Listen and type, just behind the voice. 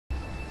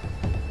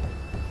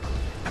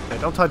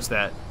don't touch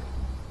that.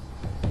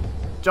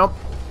 Jump.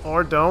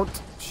 Or don't.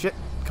 Shit.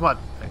 Come on.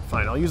 Okay,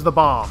 fine, I'll use the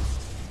bomb.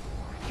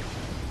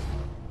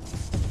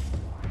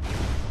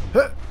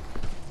 Huh.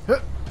 Huh.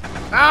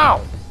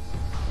 Ow!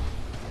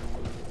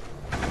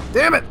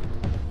 Damn it!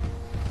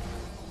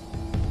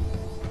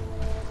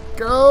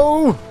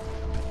 Go!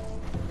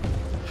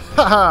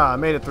 Haha, I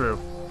made it through.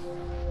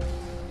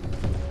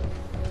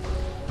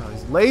 Oh,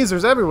 these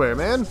lasers everywhere,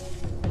 man.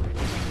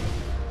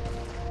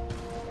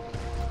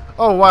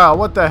 Oh wow,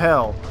 what the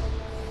hell?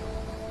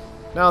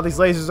 Now these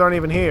lasers aren't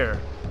even here.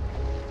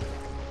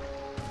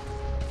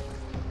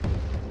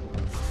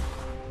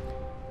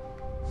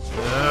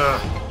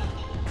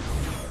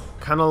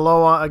 Kind of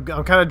low on,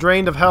 I'm kind of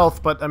drained of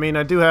health, but I mean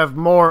I do have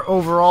more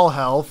overall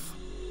health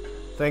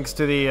thanks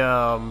to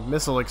the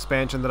missile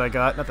expansion that I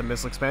got. Not the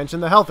missile expansion,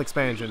 the health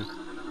expansion.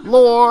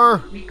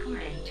 Lore!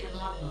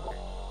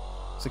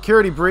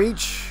 Security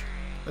breach.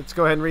 Let's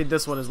go ahead and read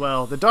this one as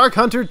well. The Dark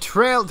Hunter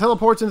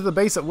teleports into the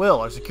base at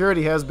will. Our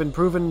security has been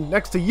proven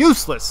next to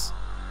useless.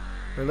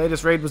 Her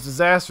latest raid was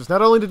disastrous.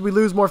 Not only did we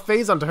lose more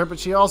phase onto her, but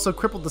she also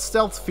crippled the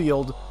stealth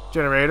field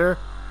generator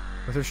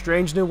with her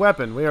strange new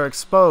weapon. We are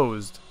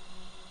exposed.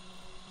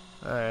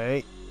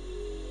 Alright.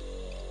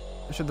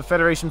 Should the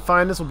Federation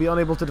find us, we'll be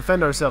unable to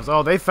defend ourselves.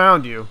 Oh, they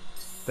found you.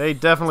 They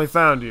definitely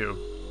found you.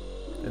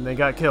 And they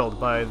got killed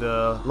by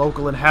the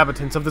local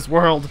inhabitants of this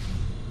world.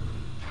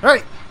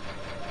 Alright.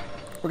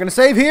 We're gonna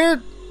save here,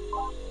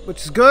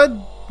 which is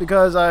good,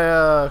 because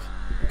I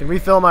can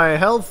refill my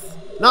health.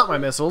 Not my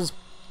missiles.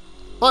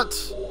 But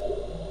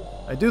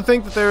I do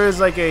think that there is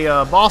like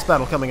a boss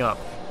battle coming up.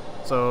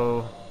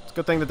 So it's a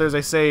good thing that there's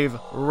a save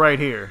right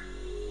here.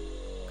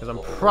 Because I'm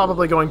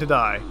probably going to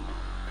die.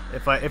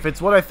 If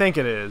it's what I think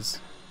it is.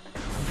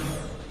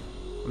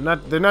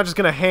 They're not just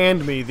gonna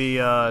hand me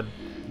the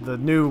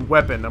new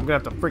weapon. I'm gonna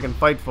have to freaking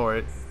fight for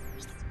it.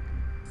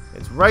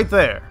 It's right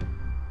there.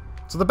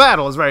 So the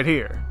battle is right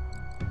here.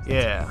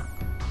 Yeah.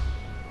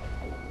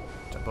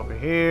 Jump over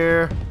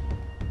here.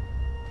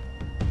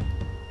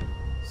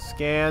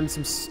 Scan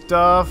some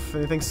stuff.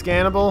 Anything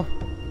scannable?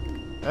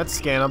 That's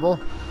scannable.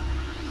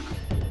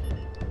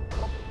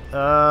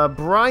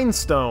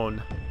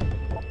 Brinestone.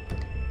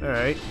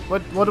 Alright.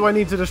 What do I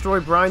need to destroy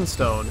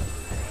Brinestone?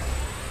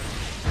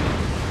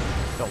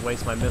 Don't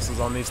waste my missiles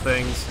on these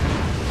things.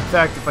 In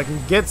fact, if I can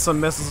get some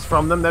missiles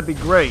from them, that'd be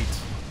great.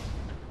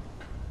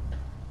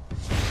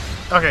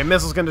 Okay,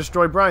 missiles can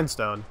destroy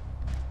Brinestone.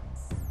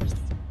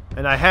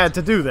 And I had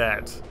to do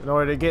that in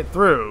order to get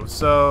through,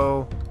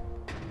 so...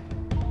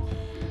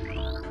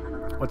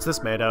 What's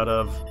this made out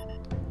of?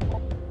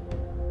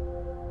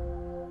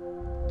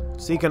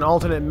 Seek an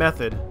alternate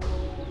method.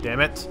 Damn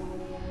it.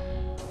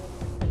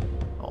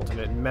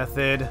 Alternate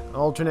method.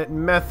 Alternate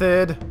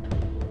method.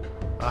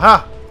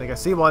 Aha! I think I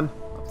see one.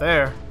 Up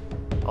there.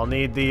 I'll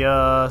need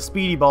the,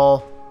 speedy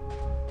ball.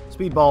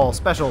 Speed ball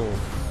special.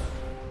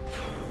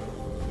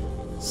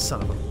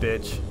 Son of a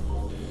bitch.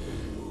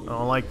 I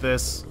don't like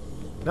this.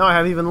 Now I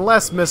have even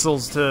less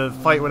missiles to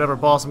fight whatever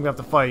boss I'm gonna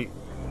have to fight.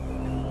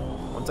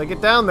 Once I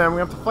get down there, I'm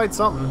gonna have to fight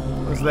something.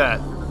 What's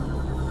that?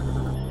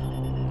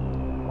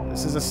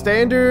 This is a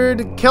standard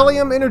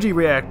Kellium energy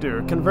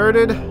reactor,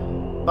 converted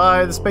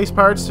by the space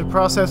parts to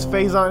process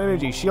phazon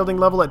energy. Shielding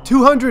level at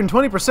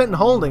 220% and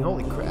holding.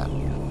 Holy crap.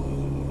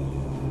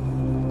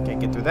 Can't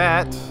get through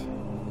that.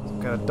 Some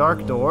kind of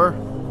dark door.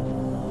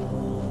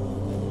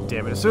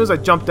 Damn it, as soon as I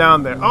jump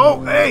down there...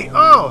 Oh, hey!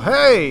 Oh,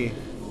 hey!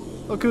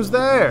 Look who's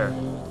there.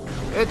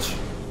 Bitch.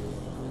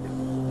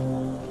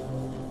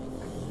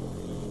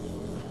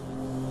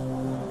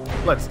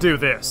 Let's do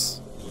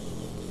this.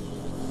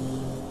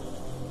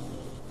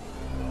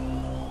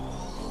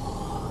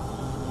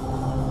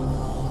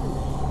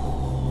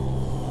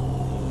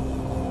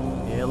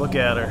 Yeah, look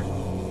at her.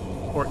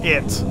 Or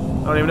it.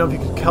 I don't even know if you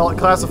could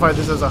classify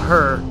this as a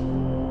her.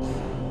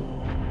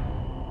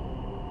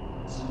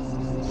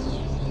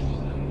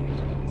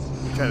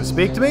 You trying to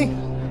speak to me?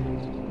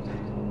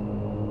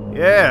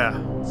 Yeah.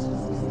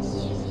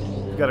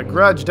 You got a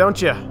grudge,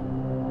 don't you?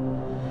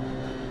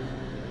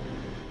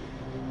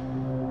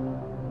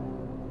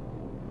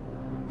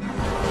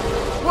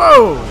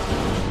 Whoa!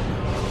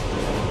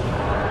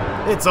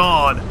 It's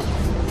on.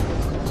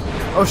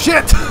 Oh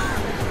shit!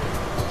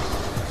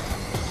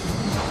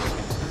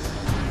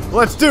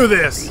 Let's do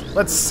this!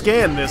 Let's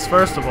scan this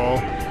first of all.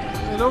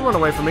 Hey, don't run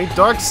away from me.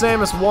 Dark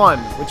Samus 1,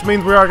 which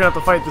means we are gonna have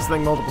to fight this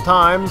thing multiple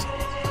times.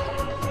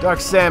 Dark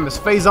Samus,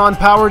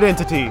 phazon-powered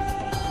entity.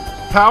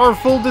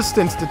 Powerful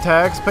distanced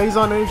attacks.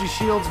 Phazon energy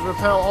shields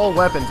repel all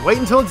weapons. Wait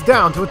until it's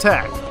down to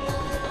attack.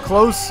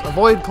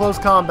 Avoid close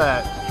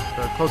combat.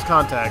 Or close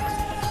contact.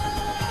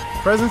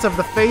 Presence of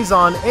the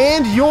phazon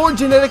and your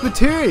genetic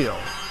material.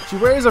 She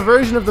wears a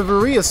version of the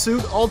Varia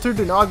suit altered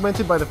and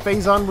augmented by the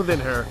phazon within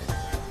her.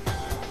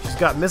 She's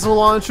got missile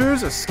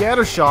launchers, a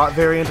scatter shot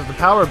variant of the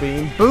power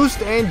beam.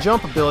 Boost and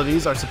jump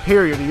abilities are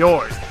superior to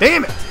yours.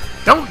 Damn it!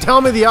 Don't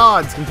tell me the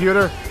odds,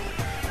 computer!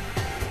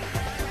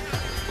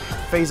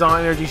 Phazon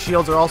energy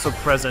shields are also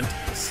present.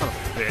 Son of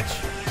a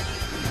bitch.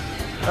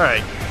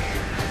 Alright.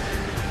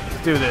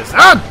 Let's do this.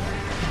 Ah!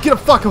 Get the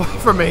fuck away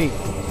from me!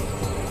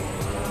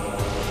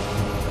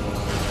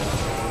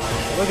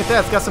 Look at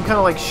that, it's got some kind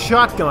of like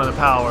shotgun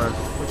power.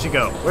 Where'd she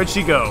go? Where'd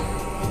she go?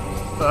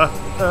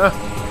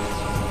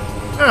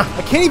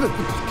 I can't even... Get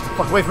the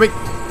fuck away from me!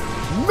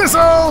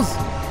 Missiles!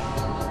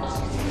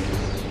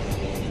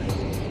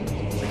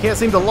 I can't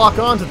seem to lock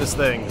onto this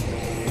thing.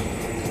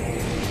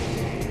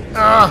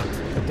 God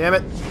damn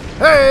it.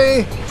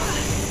 Hey!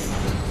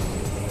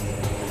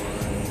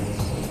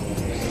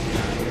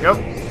 There we go.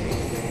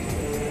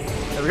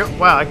 There we go.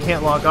 Wow, I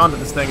can't lock onto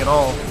this thing at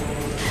all.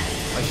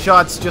 My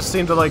shots just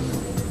seem to, like,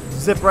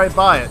 zip right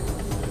by it.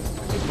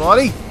 Hey,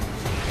 buddy!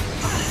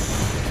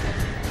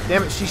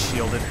 Damn it, she's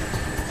shielded.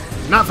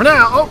 Not for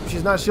now! Oh,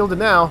 she's not shielded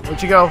now.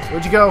 Where'd you go?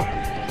 Where'd you go?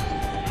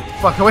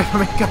 Fuck away from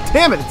me. God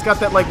damn it, it's got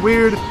that, like,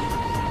 weird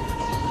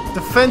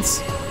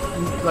defense,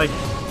 like,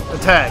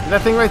 attack.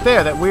 That thing right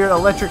there, that weird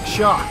electric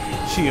shock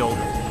shield.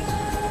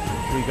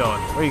 Where are you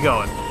going? Where are you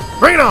going?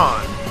 Bring it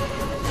on!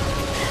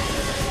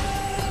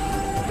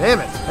 Damn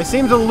it. I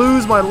seem to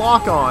lose my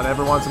lock on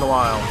every once in a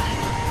while.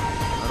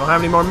 I don't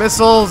have any more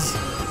missiles.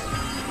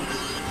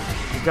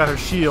 She's got her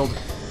shield.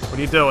 What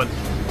are you doing?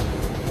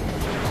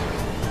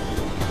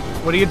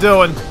 What are you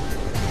doing?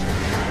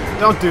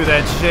 Don't do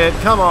that shit.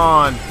 Come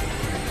on.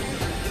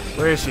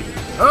 Where is she?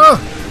 Oh!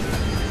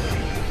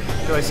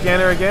 Do I scan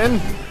her again?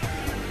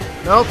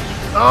 Nope.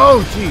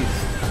 Oh, jeez.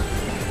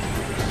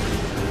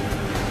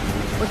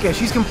 Look at,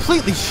 she's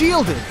completely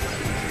shielded.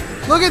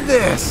 Look at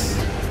this.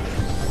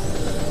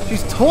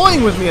 She's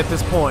toying with me at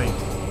this point.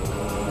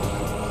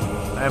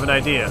 I have an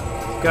idea.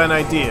 Got an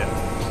idea.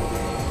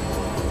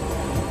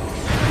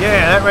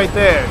 Yeah, that right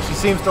there. She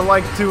seems to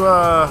like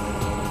to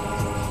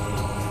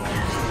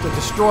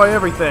destroy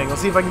everything.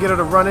 Let's see if I can get her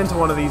to run into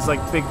one of these, like,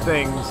 big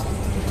things.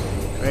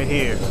 Right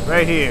here.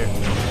 Right here.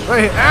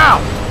 Right here.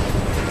 Ow!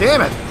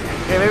 Damn it!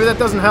 Okay, maybe that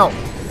doesn't help.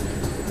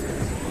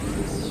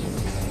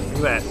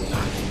 Look at that.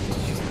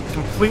 She's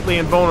completely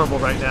invulnerable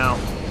right now.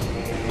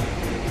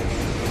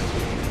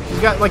 She's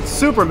got, like,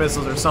 super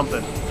missiles or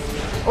something.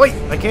 Oh, wait!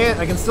 I can't.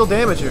 I can still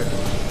damage her.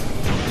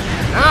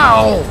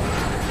 Ow!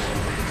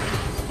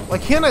 Why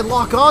can't I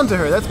lock onto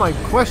her? That's my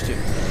question.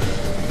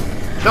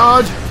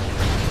 Dodge!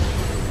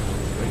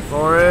 Wait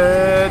for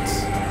it.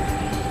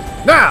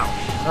 Now!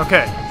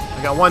 Okay.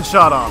 I got one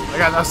shot off. I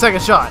got a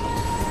second shot.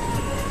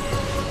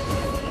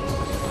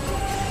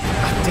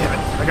 God damn it.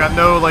 I got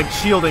no, like,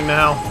 shielding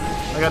now.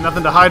 I got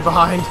nothing to hide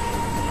behind.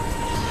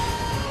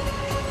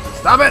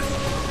 Stop it!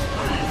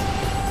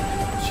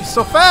 She's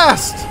so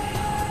fast!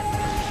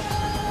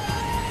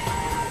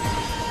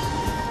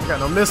 I got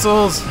no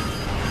missiles.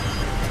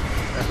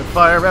 Rapid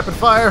fire, rapid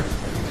fire.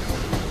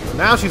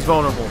 Now she's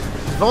vulnerable.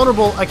 She's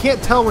vulnerable. I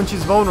can't tell when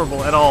she's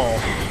vulnerable at all.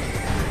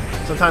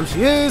 Sometimes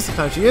she is,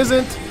 sometimes she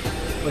isn't.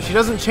 But she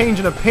doesn't change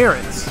in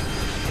appearance.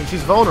 And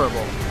she's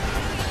vulnerable.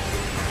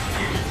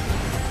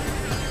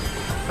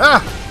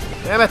 Ah!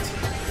 Damn it!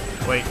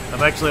 Wait,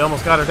 I've actually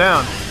almost got her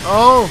down.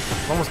 Oh!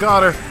 Almost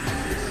got her.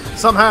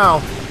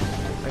 Somehow,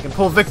 I can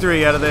pull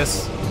victory out of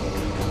this.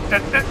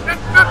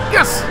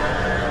 Yes!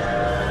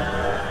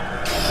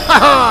 Ha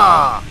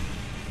ha!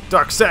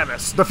 Dark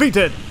Samus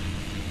defeated!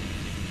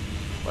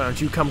 Why don't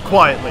you come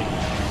quietly?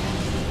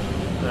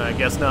 I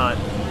guess not.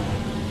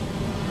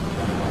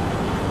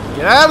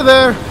 Get out of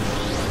there!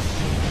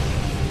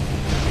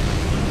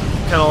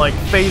 Kind of like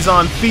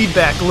phase-on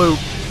feedback loop.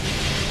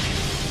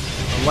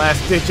 A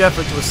last-ditch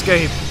effort to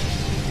escape.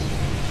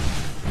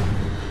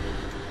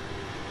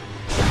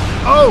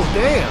 Oh,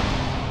 damn!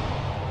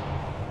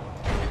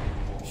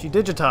 She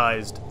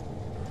digitized.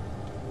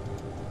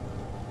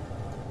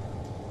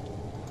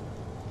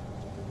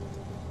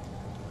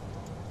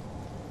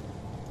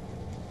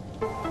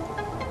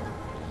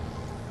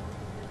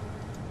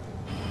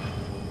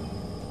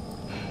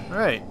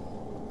 Alright.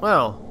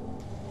 Well,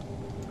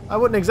 I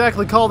wouldn't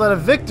exactly call that a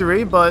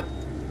victory, but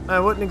I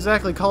wouldn't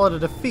exactly call it a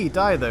defeat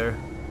either.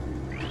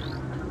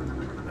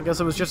 I guess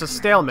it was just a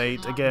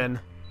stalemate again.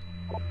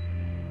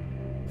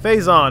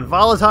 Phazon,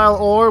 volatile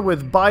ore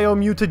with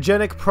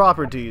biomutagenic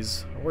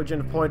properties.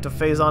 Origin point of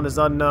Phazon is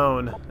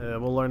unknown.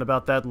 We'll learn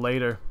about that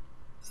later.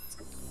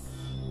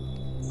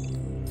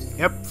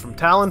 Yep, from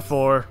Talon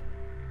 4.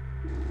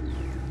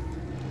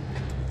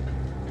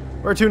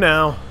 Where to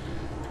now?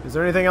 Is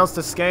there anything else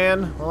to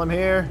scan while I'm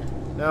here?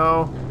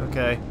 No?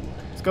 Okay.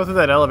 Let's go through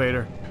that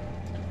elevator.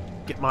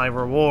 Get my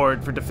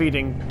reward for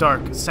defeating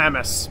Dark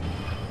Samus.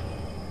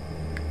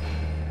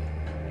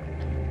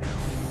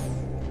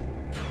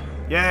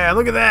 Yeah,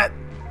 look at that!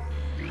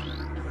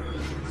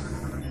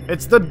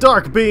 It's the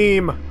Dark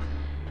Beam!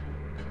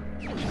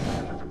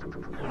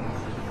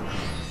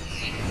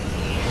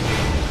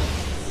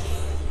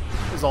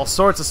 There's all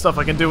sorts of stuff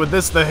I can do with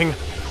this thing.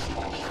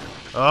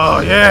 Oh,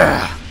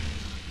 yeah!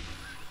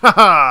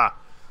 Haha!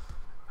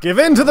 Give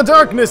in to the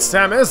darkness,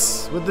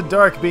 Samus, with the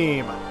Dark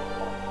Beam.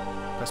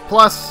 Press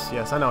plus.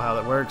 Yes, I know how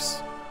that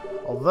works.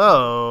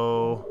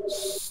 Although...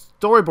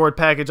 storyboard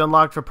package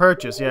unlocked for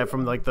purchase. Yeah,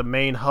 from like the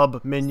main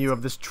hub menu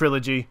of this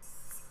trilogy.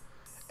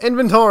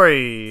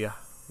 Inventory.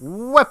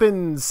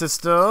 Weapons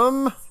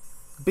system.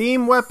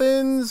 Beam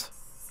weapons.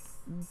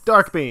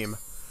 Dark Beam.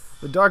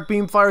 The Dark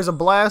Beam fires a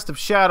blast of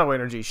shadow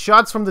energy.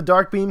 Shots from the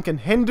Dark Beam can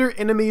hinder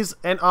enemies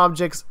and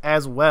objects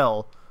as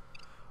well.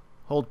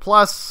 Hold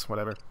plus,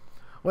 whatever.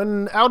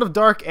 When out of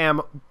dark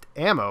ammo?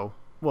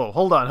 Whoa,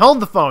 hold on. Hold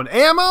the phone.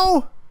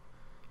 Ammo?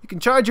 You can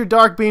charge your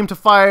Dark Beam to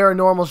fire a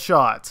normal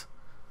shot.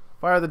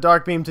 Fire the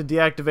Dark Beam to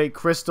deactivate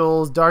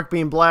crystals. Dark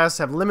Beam blasts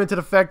have limited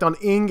effect on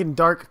ing and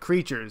dark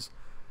creatures.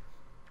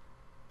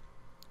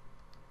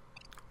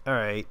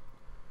 Alright.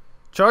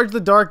 Charge the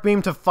Dark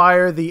Beam to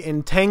fire the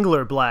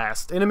Entangler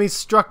Blast. Enemies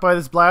struck by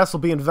this blast will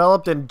be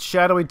enveloped in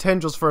shadowy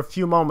tendrils for a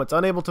few moments,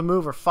 unable to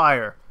move or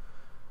fire.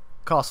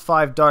 Costs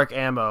 5 dark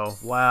ammo.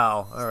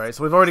 Wow. Alright,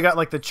 so we've already got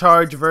like the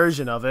charge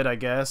version of it, I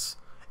guess.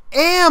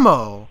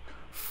 Ammo!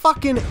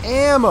 Fucking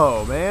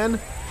ammo, man!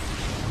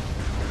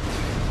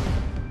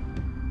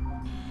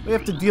 We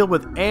have to deal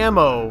with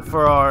ammo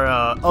for our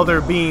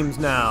other beams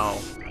now.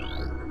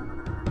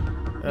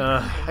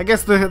 I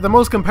guess the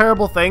most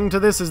comparable thing to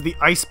this is the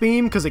Ice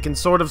Beam, because it can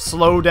sort of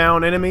slow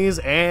down enemies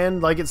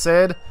and, like it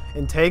said,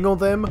 entangle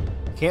them.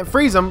 Can't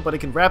freeze them, but it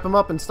can wrap them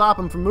up and stop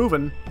them from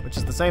moving, which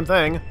is the same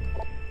thing.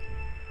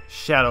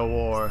 Shadow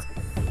War.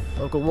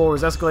 Local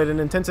wars escalated in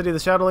intensity. The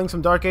Shadowlings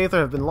from Dark Aether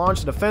have been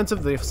launched an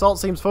offensive. The assault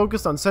seems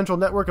focused on central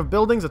network of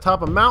buildings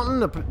atop a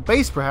mountain, a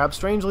base perhaps.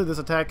 Strangely, this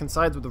attack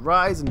coincides with the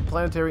rise in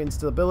planetary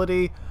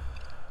instability.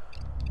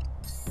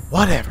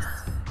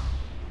 Whatever.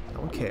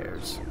 No one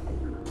cares.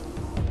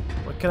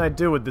 What can I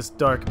do with this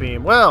Dark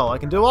Beam? Well, I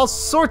can do all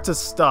sorts of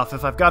stuff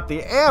if I've got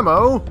the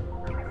ammo.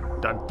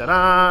 Dun da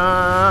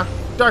da!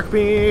 Dark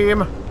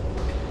Beam!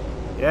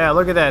 Yeah,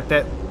 look at that.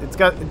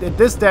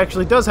 This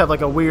actually does have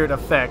like a weird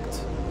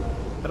effect.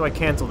 How do I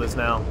cancel this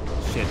now?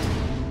 Shit.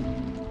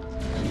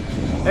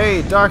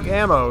 Hey, dark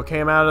ammo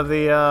came out of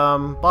the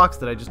box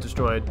that I just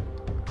destroyed.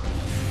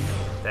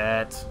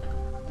 That.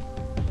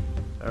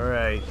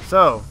 Alright,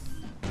 so.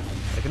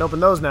 I can open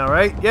those now,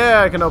 right?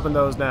 Yeah, I can open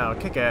those now.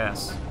 Kick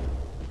ass.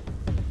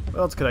 What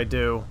else could I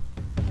do?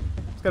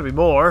 There's gotta be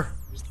more.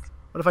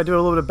 What if I do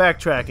a little bit of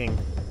backtracking?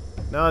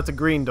 No, it's a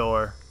green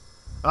door.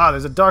 Ah,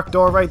 there's a dark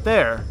door right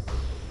there.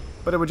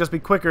 But it would just be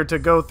quicker to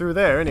go through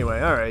there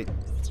anyway. Alright.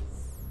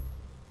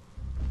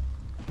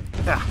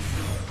 Yeah.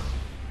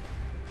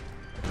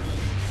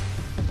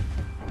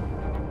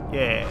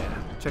 Yeah,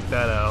 check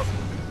that out.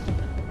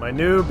 My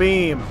new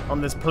beam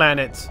on this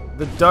planet,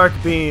 the Dark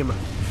Beam.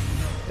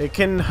 It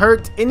can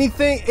hurt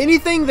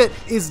anything that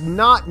is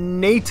not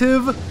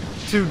native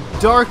to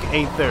Dark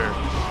Aether.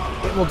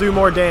 It will do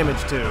more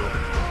damage to.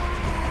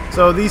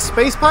 So these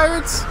space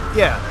pirates,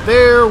 yeah,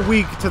 they're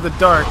weak to the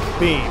Dark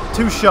Beam.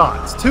 2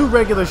 shots, 2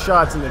 regular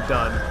shots and they're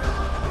done.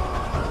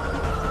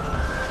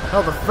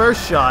 Hell, the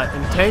first shot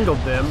entangled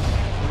them.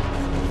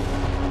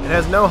 It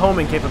has no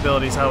homing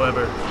capabilities,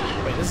 however.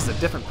 Wait, this is a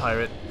different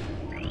pirate.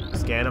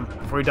 Scan him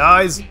before he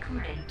dies.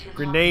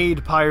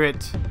 Grenade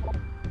pirate.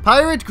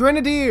 Pirate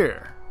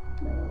Grenadier.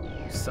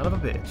 Son of a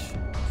bitch.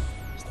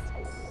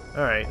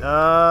 Alright,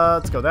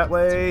 let's go that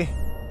way.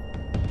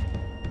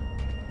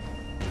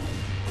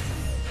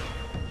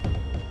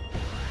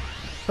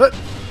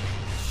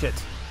 Shit.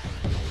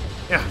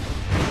 Yeah.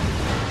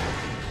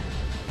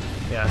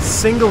 Yeah, a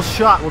single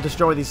shot will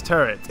destroy these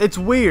turrets. It's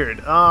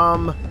weird.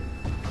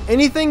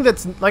 Anything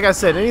that's, like I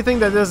said, anything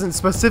that doesn't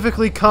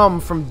specifically come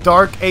from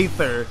Dark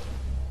Aether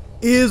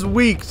is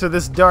weak to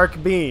this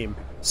Dark Beam.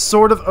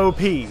 Sort of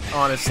OP,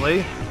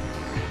 honestly.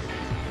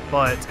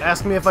 But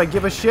ask me if I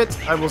give a shit,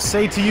 I will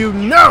say to you,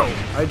 no!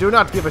 I do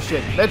not give a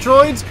shit.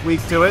 Metroid's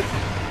weak to it.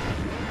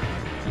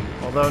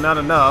 Although not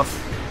enough.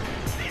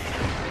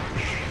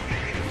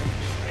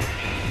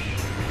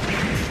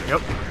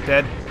 Yep,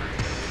 dead.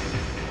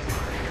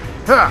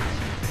 Ha!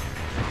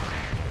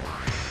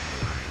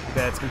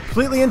 That's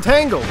completely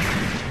entangled.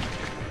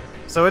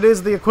 So it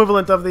is the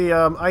equivalent of the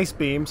Ice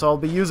Beam, so I'll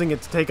be using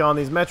it to take on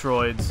these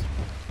Metroids.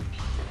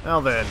 Now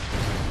then,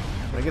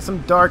 can I get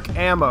some dark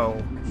ammo?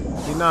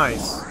 Be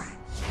nice.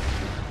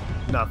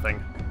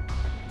 Nothing.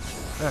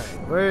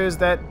 Alright, where is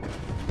that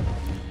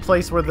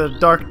place where the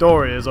dark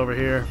door is over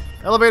here?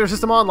 Elevator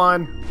system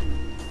online.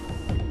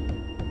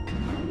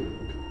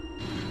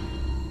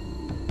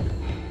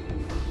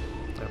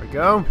 There we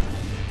go.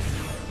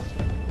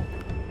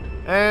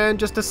 And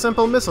just a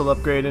simple missile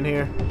upgrade in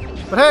here.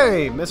 But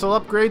hey, missile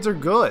upgrades are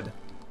good.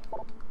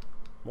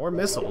 More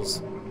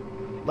missiles.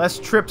 Less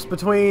trips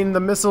between the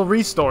missile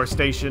restore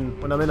station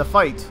when I'm in a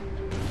fight.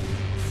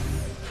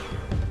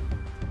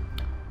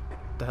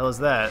 What the hell is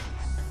that?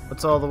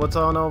 What's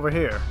on over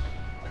here?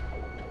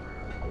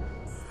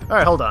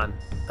 Alright, hold on.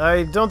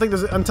 I don't think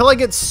there's... Until I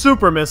get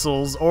super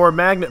missiles or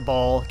magnet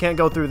ball, can't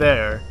go through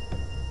there.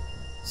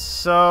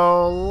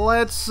 So,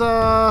 let's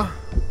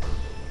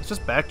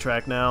just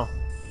backtrack now.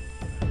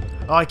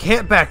 Oh, I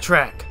can't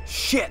backtrack!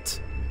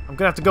 Shit! I'm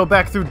gonna have to go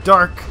back through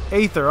Dark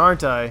Aether,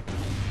 aren't I?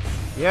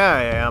 Yeah,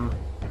 I am.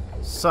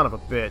 Son of a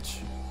bitch.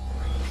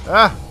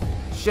 Ah!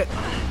 Shit.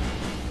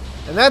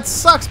 And that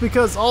sucks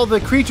because all the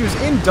creatures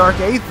in Dark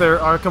Aether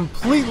are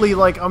completely,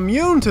 like,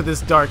 immune to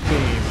this Dark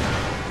Beam.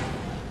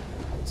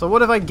 So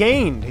what have I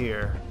gained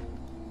here?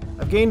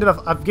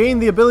 I've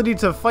gained the ability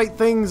to fight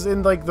things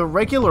in like the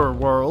regular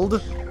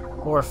world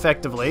more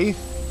effectively.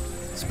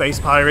 Space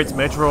pirates,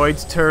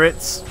 Metroids,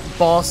 turrets,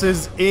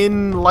 bosses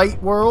in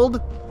light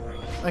world.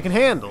 I can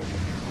handle.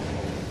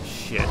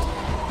 Shit.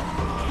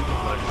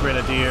 I'm a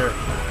grenadier.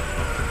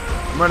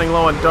 I'm running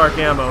low on dark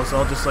ammo, so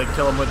I'll just like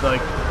kill him with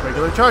like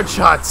regular charge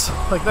shots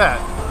like that.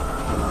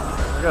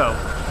 There we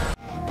go.